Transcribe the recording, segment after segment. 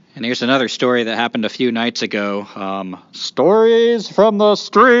And here's another story that happened a few nights ago. Stories from the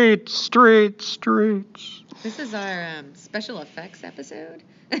streets. This is our special effects episode.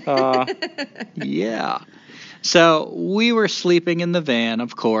 Yeah. So we were sleeping in the van,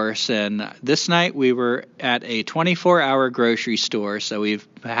 of course, and this night we were at a 24-hour grocery store. So we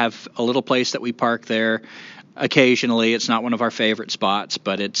have a little place that we park there occasionally. It's not one of our favorite spots,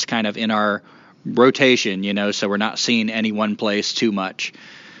 but it's kind of in our rotation, so we're not seeing any one place too much.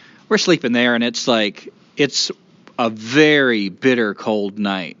 We're sleeping there, and it's a very bitter cold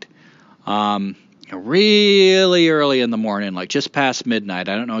night. Really early in the morning, like just past midnight.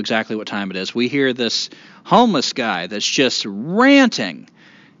 I don't know exactly what time it is. We hear this homeless guy that's just ranting,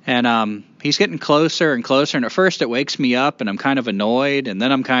 and he's getting closer and closer. And at first, it wakes me up, and I'm kind of annoyed, and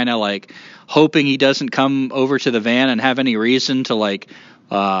then I'm kind of like hoping he doesn't come over to the van and have any reason to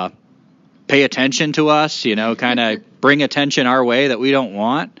pay attention to us, kind of bring attention our way that we don't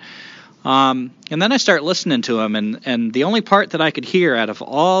want. And then I start listening to him, and the only part that I could hear out of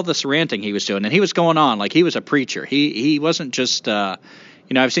all this ranting he was doing, and he was going on like he was a preacher. He wasn't just,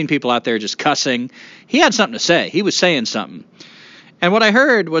 I've seen people out there just cussing. He had something to say. He was saying something. And what I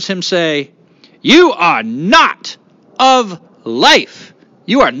heard was him say, "You are not of life.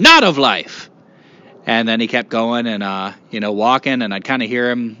 You are not of life." And then he kept going and, walking, and I'd kind of hear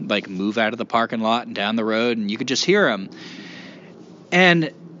him, move out of the parking lot and down the road, and you could just hear him.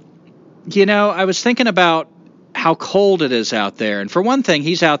 And, I was thinking about how cold it is out there. And for one thing,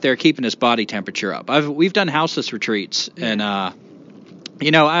 he's out there keeping his body temperature up. We've done houseless retreats, and,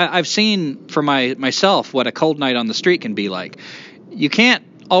 I've seen for myself what a cold night on the street can be like. You can't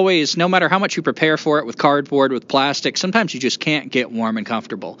always, no matter how much you prepare for it with cardboard, with plastic, sometimes you just can't get warm and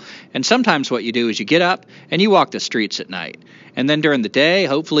comfortable. And sometimes what you do is you get up and you walk the streets at night. And then during the day,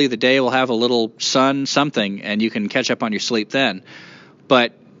 hopefully the day will have a little sun, something, and you can catch up on your sleep then.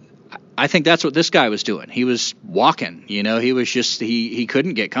 But I think that's what this guy was doing. He was walking, he was just, he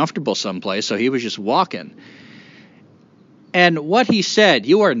couldn't get comfortable someplace, so he was just walking. And what he said,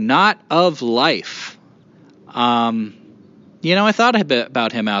 "You are not of life." I thought a bit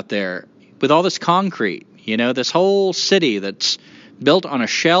about him out there with all this concrete, this whole city that's built on a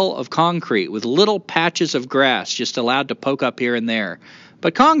shell of concrete with little patches of grass just allowed to poke up here and there.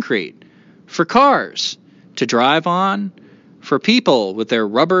 But concrete for cars to drive on, for people with their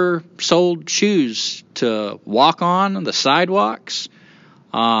rubber-soled shoes to walk on the sidewalks,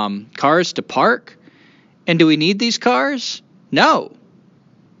 cars to park. And do we need these cars? No.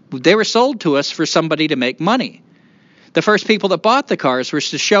 They were sold to us for somebody to make money. The first people that bought the cars were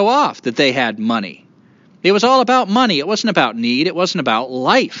to show off that they had money. It was all about money. It wasn't about need. It wasn't about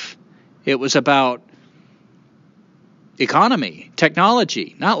life. It was about economy,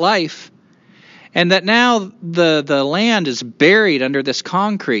 technology, not life. And that now the land is buried under this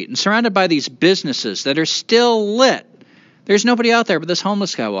concrete and surrounded by these businesses that are still lit. There's nobody out there but this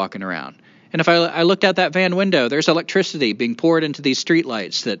homeless guy walking around. And if I looked out that van window, there's electricity being poured into these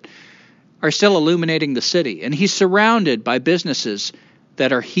streetlights that are still illuminating the city. And he's surrounded by businesses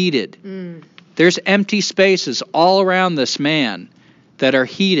that are heated. There's empty spaces all around this man that are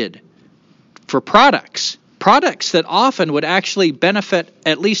heated for products that often would actually benefit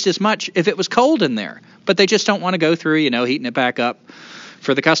at least as much if it was cold in there. But they just don't want to go through, heating it back up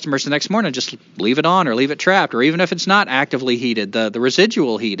for the customers the next morning. Just leave it on or leave it trapped. Or even if it's not actively heated, the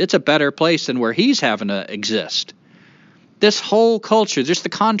residual heat, it's a better place than where he's having to exist. This whole culture, just the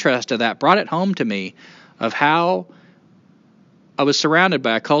contrast of that, brought it home to me of how I was surrounded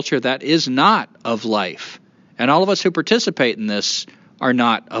by a culture that is not of life. And all of us who participate in this are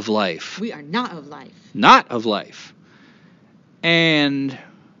not of life. We are not of life. Not of life. And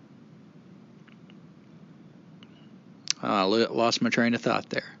I lost my train of thought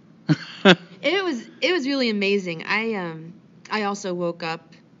there. It was really amazing. I also woke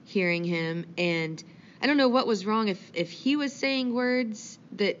up hearing him, and I don't know what was wrong, if he was saying words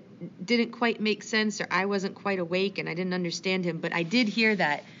that didn't quite make sense, or I wasn't quite awake and I didn't understand him, but I did hear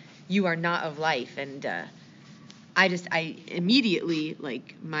that "you are not of life," and I immediately,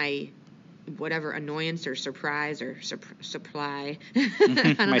 my whatever annoyance or surprise or supply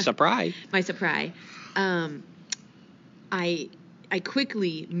my surprise I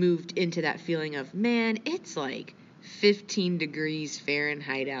quickly moved into that feeling of, man, it's 15 degrees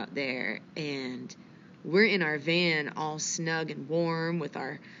Fahrenheit out there, and we're in our van all snug and warm with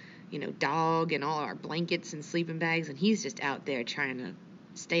our, dog and all our blankets and sleeping bags, and he's just out there trying to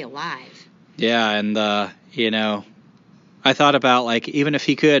stay alive. Yeah, and, I thought about, even if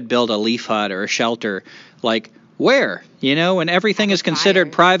he could build a leaf hut or a shelter, Where? When everything Have a is considered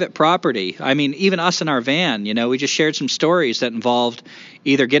fire. private property. I mean, even us in our van, we just shared some stories that involved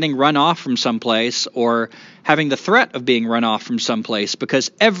either getting run off from someplace or having the threat of being run off from someplace because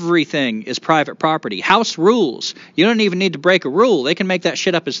everything is private property. House rules. You don't even need to break a rule. They can make that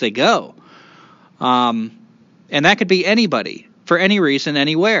shit up as they go. And that could be anybody, for any reason,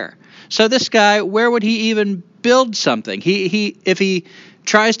 anywhere. So this guy, where would he even build something? If he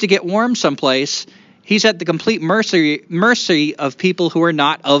tries to get warm someplace, he's at the complete mercy of people who are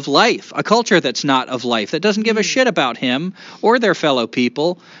not of life, a culture that's not of life, that doesn't give a shit about him or their fellow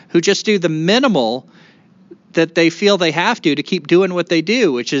people, who just do the minimal that they feel they have to keep doing what they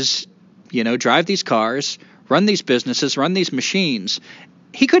do, which is, drive these cars, run these businesses, run these machines.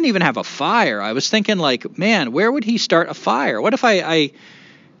 He couldn't even have a fire. I was thinking, like, man, where would he start a fire? What if I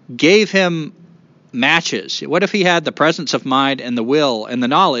gave him matches? What if he had the presence of mind and the will and the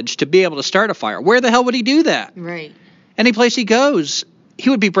knowledge to be able to start a fire? Where the hell would he do that? Right. Any place he goes, he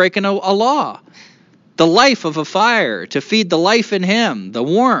would be breaking a law. The life of a fire, to feed the life in him, the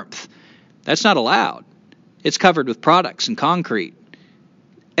warmth, that's not allowed. It's covered with products and concrete.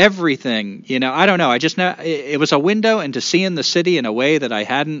 Everything, I don't know. I just know it was a window into seeing the city in a way that I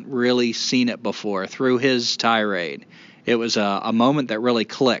hadn't really seen it before through his tirade. It was a moment that really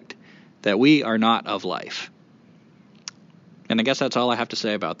clicked, that we are not of life. And I guess that's all I have to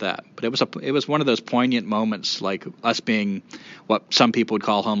say about that. But it was one of those poignant moments, like us being what some people would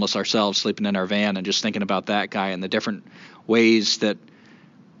call homeless ourselves, sleeping in our van, and just thinking about that guy and the different ways that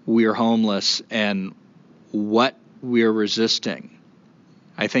we're homeless and what we're resisting.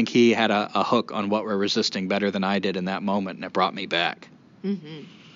 I think he had a hook on what we're resisting better than I did in that moment, and it brought me back. Mm-hmm.